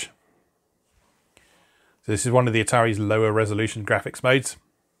large. So this is one of the Atari's lower resolution graphics modes.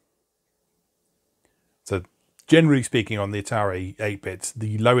 So generally speaking, on the Atari 8-bits,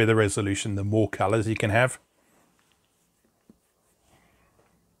 the lower the resolution, the more colours you can have.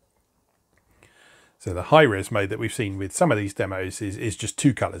 So the high-res mode that we've seen with some of these demos is just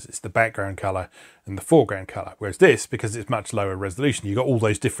two colours. It's the background colour and the foreground colour. Whereas this, because it's much lower resolution, you've got all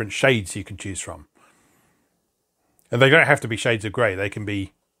those different shades you can choose from. And they don't have to be shades of grey. They can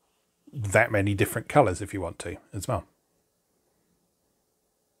be that many different colours if you want to as well.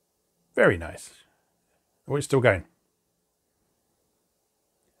 Very nice. Oh, it's still going.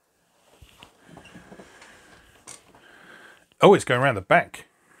 Oh, it's going around the back.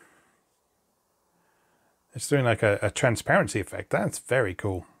 It's doing like a transparency effect. That's very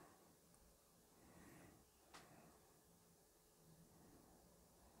cool.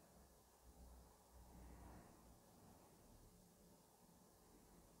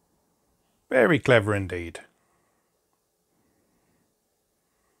 Very clever indeed.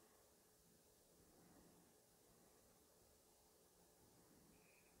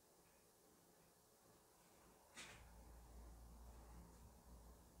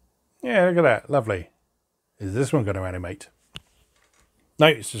 Yeah, look at that. Lovely. Is this one going to animate? No,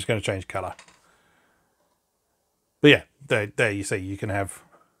 it's just going to change colour. But yeah, there you see, you can have...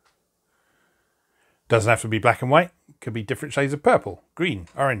 Doesn't have to be black and white. Could be different shades of purple, green,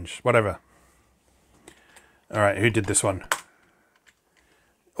 orange, whatever. All right, who did this one?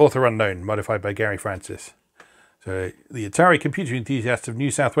 Author unknown, modified by Gary Francis. So the Atari computer enthusiasts of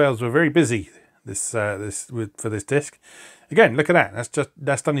New South Wales were very busy for this disc. Again, look at that.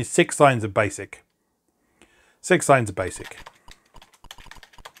 That's done in 6 lines of basic. 6 lines of basic.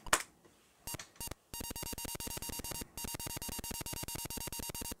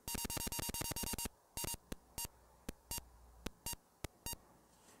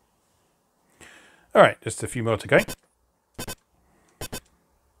 All right, just a few more to go.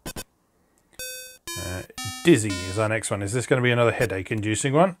 Dizzy is our next one. Is this going to be another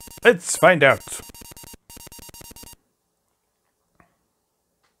headache-inducing one? Let's find out.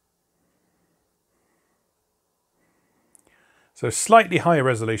 So slightly higher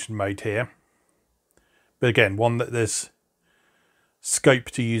resolution mode here. But again, one that there's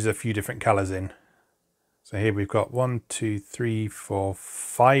scope to use a few different colours in. So here we've got 1, 2, 3, 4,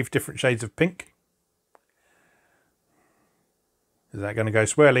 5 different shades of pink. Is that going to go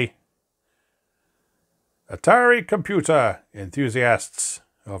swirly? Atari computer enthusiasts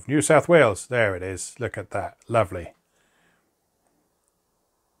of New South Wales. There it is. Look at that. Lovely.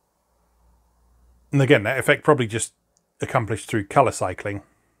 And again, that effect probably just accomplished through colour cycling.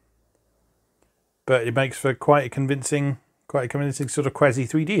 But it makes for quite a convincing sort of quasi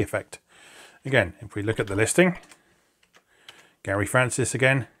 3D effect. Again, if we look at the listing, Gary Francis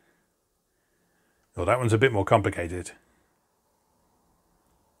again. Oh, that one's a bit more complicated.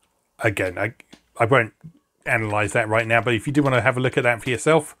 Again, I won't analyse that right now, but if you do want to have a look at that for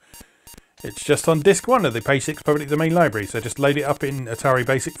yourself, it's just on disc 1 of the Basics Public Domain Library. So just load it up in Atari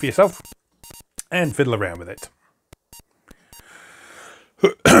Basic for yourself and fiddle around with it.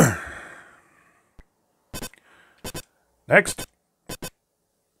 Next,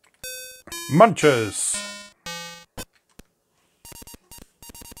 Munchers.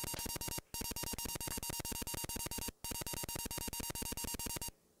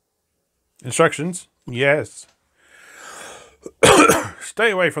 Instructions? Yes.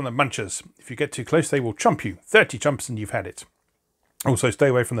 Stay away from the munchers. If you get too close, they will chomp you. 30 chomps and you've had it. Also, stay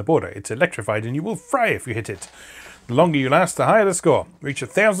away from the border. It's electrified and you will fry if you hit it. The longer you last, the higher the score. Reach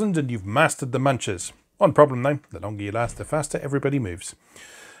 1,000 and you've mastered the munchers. One problem though, the longer you last, the faster everybody moves.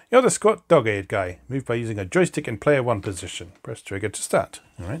 You're the squat dog-eared guy. Move by using a joystick in player 1 position. Press trigger to start.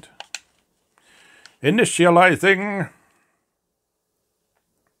 All right. Initializing.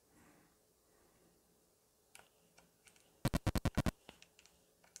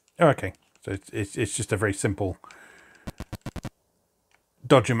 Oh, okay, so it's just a very simple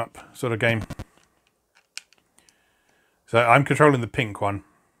dodge 'em up sort of game. So I'm controlling the pink one,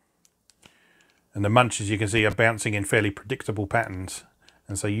 and the munches you can see are bouncing in fairly predictable patterns,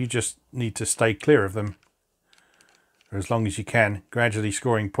 and so you just need to stay clear of them for as long as you can, gradually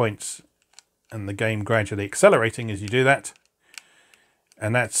scoring points and the game gradually accelerating as you do that.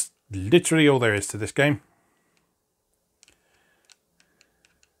 And that's literally all there is to this game.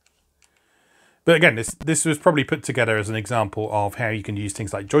 But again, this was probably put together as an example of how you can use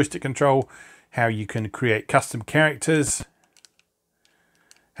things like joystick control, how you can create custom characters,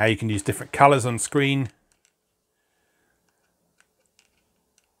 how you can use different colors on screen.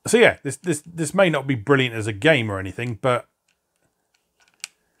 So yeah, this may not be brilliant as a game or anything, but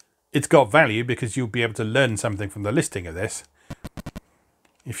it's got value because you'll be able to learn something from the listing of this.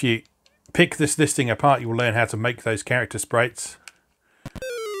 If you pick this listing apart, you'll learn how to make those character sprites.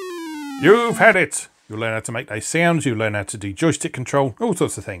 You've had it! You'll learn how to make those sounds, you'll learn how to do joystick control, all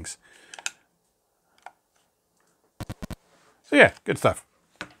sorts of things. So yeah, good stuff.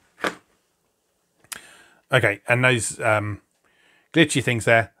 Okay, and those glitchy things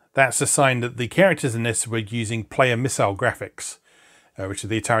there, that's a sign that the characters in this were using player missile graphics, which are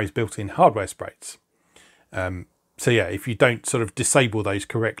the Atari's built-in hardware sprites. So yeah, if you don't sort of disable those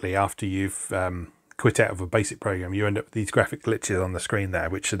correctly after you've quit out of a basic program, you end up with these graphic glitches on the screen there,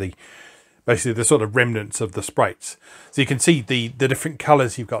 which are basically the sort of remnants of the sprites. So you can see the different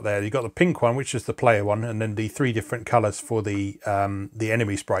colours you've got there. You've got the pink one, which is the player one, and then the 3 different colours for the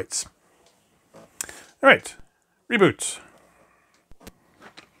enemy sprites. All right, reboot.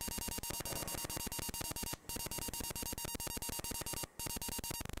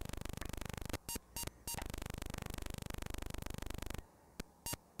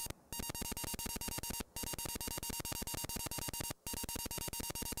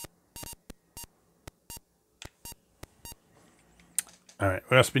 All right,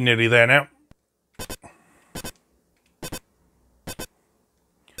 we must be nearly there now.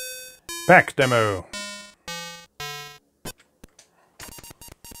 Pack demo.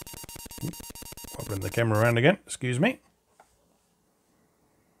 Wobbling the camera around again, excuse me.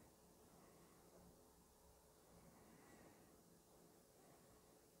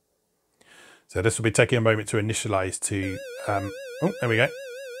 So this will be taking a moment to initialize to, oh, there we go,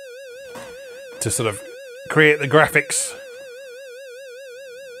 to sort of create the graphics.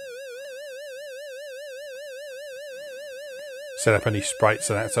 Set up any sprites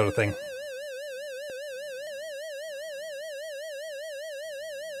and that sort of thing.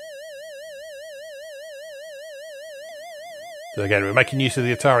 So again, we're making use of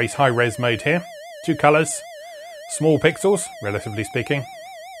the Atari's high-res mode here. 2 colours, small pixels, relatively speaking.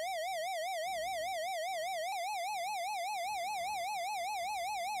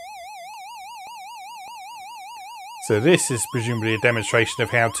 So this is presumably a demonstration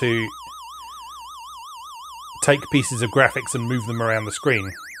of how to take pieces of graphics and move them around the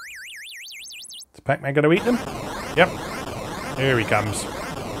screen. Is Pac-Man going to eat them? Yep. Here he comes.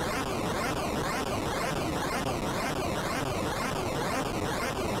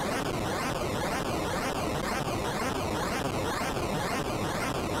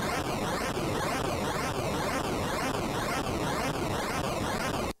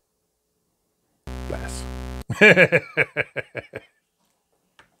 Bless.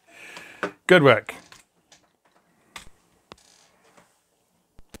 Good work.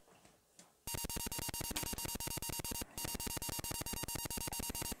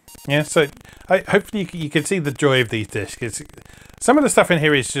 Yeah, so hopefully you can see the joy of these discs. Some of the stuff in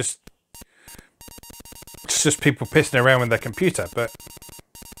here is just people pissing around with their computer, but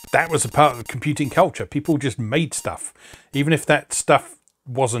that was a part of the computing culture. People just made stuff, even if that stuff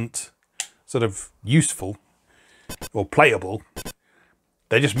wasn't sort of useful or playable.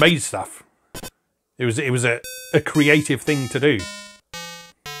 They just made stuff. It was a creative thing to do.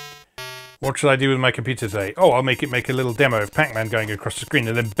 What should I do with my computer today? Oh, I'll make a little demo of Pac-Man going across the screen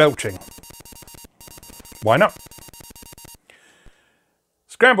and then belching. Why not?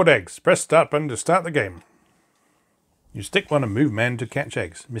 Scrambled eggs. Press start button to start the game. You stick one and move man to catch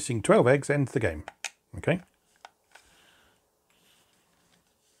eggs. Missing 12 eggs ends the game. Okay.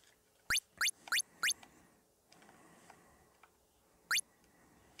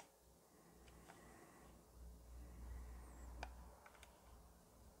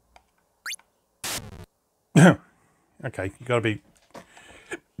 Okay, you've got to be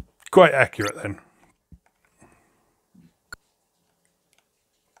quite accurate then.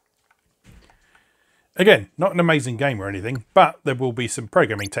 Again, not an amazing game or anything, but there will be some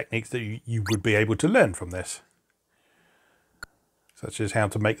programming techniques that you would be able to learn from this. Such as how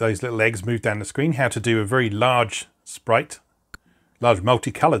to make those little eggs move down the screen, how to do a very large sprite, large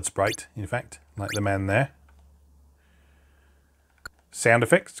multicoloured sprite, in fact, like the man there. Sound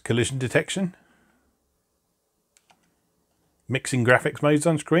effects, collision detection. Mixing graphics modes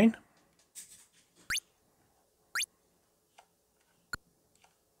on screen.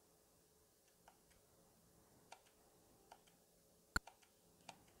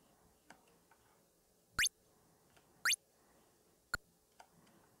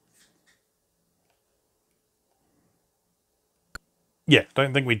 Yeah,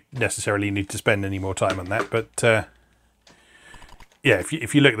 don't think we necessarily need to spend any more time on that, but yeah,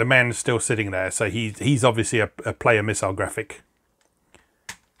 if you look, the man's still sitting there, so he's obviously a player missile graphic.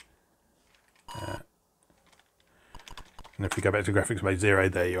 And if we go back to graphics mode 0,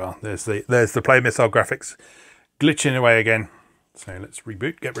 there you are. There's the player missile graphics glitching away again. So let's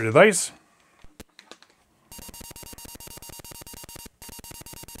reboot, get rid of those.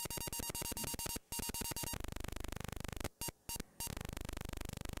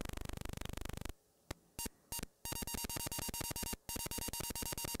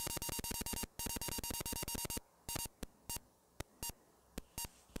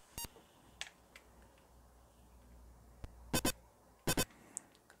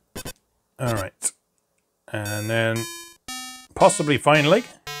 All right, and then possibly finally,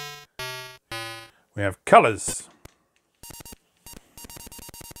 we have colors.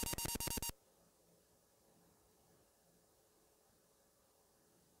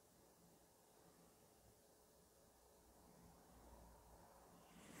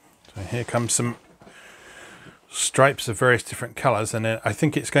 So here comes some stripes of various different colors, and I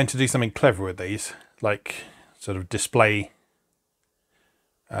think it's going to do something clever with these, like sort of display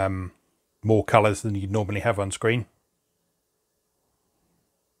more colours than you'd normally have on screen.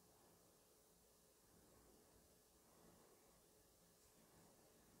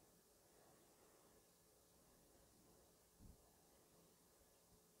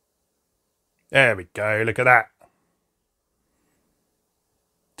 There we go, look at that.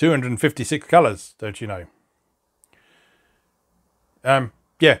 256 colours, don't you know?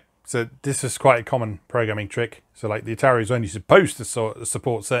 Yeah, so this is quite a common programming trick. So like the Atari is only supposed to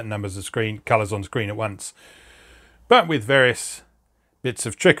support certain numbers of colours on screen at once. But with various bits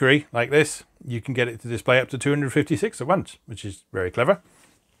of trickery like this, you can get it to display up to 256 at once, which is very clever.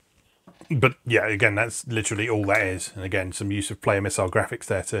 But yeah, again, that's literally all that is. And again, some use of player missile graphics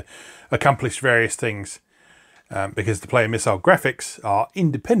there to accomplish various things, because the player missile graphics are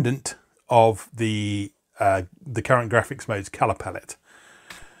independent of the current graphics mode's color palette.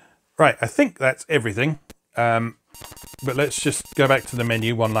 Right, I think that's everything. But let's just go back to the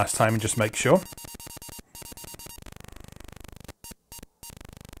menu one last time and just make sure.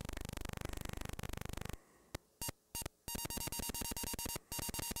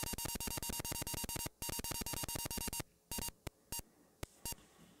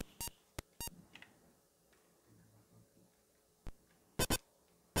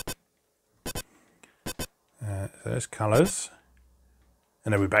 There's colours.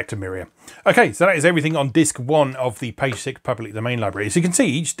 And then we're back to MYRIA. Okay, so that is everything on disc 1 of the page 6 public domain library. As you can see,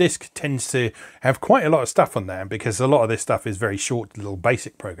 each disc tends to have quite a lot of stuff on there, because a lot of this stuff is very short little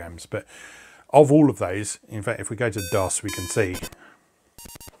basic programs. But of all of those, in fact, if we go to DOS, we can see.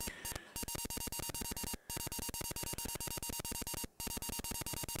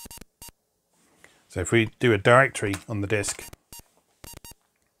 So if we do a directory on the disc,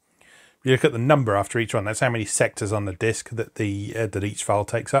 you look at the number after each one. That's how many sectors on the disk that that each file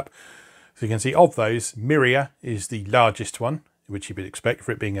takes up. So you can see of those, MYRIA is the largest one, which you would expect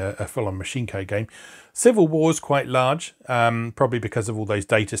for it being a full-on machine code game. Civil War is quite large, probably because of all those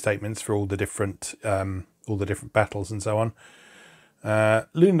data statements for all the different battles and so on.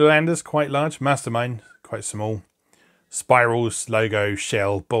 Lunar Landers quite large. Mastermind quite small. Spirals, logo,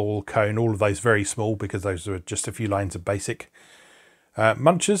 shell, ball, cone, all of those very small because those are just a few lines of basic.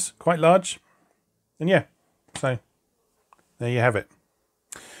 Munchers, quite large. And yeah, so there you have it.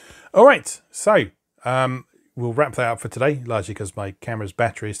 All right, so we'll wrap that up for today, largely because my camera's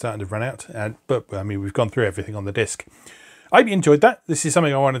battery is starting to run out. But I mean, we've gone through everything on the disc. I hope you enjoyed that. This is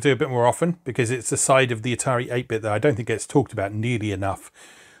something I want to do a bit more often because it's a side of the Atari 8-bit that I don't think gets talked about nearly enough.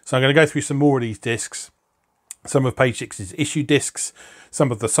 So I'm going to go through some more of these discs. Some of Page 6's issue discs,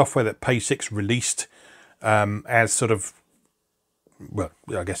 some of the software that Page 6 released as sort of, well,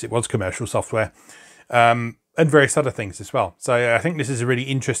 I guess it was commercial software, and various other things as well. So I think this is a really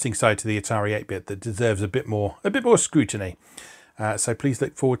interesting side to the Atari 8-bit that deserves a bit more scrutiny. So please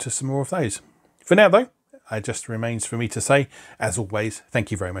look forward to some more of those. For now, though, it just remains for me to say, as always,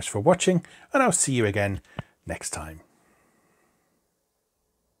 thank you very much for watching, and I'll see you again next time.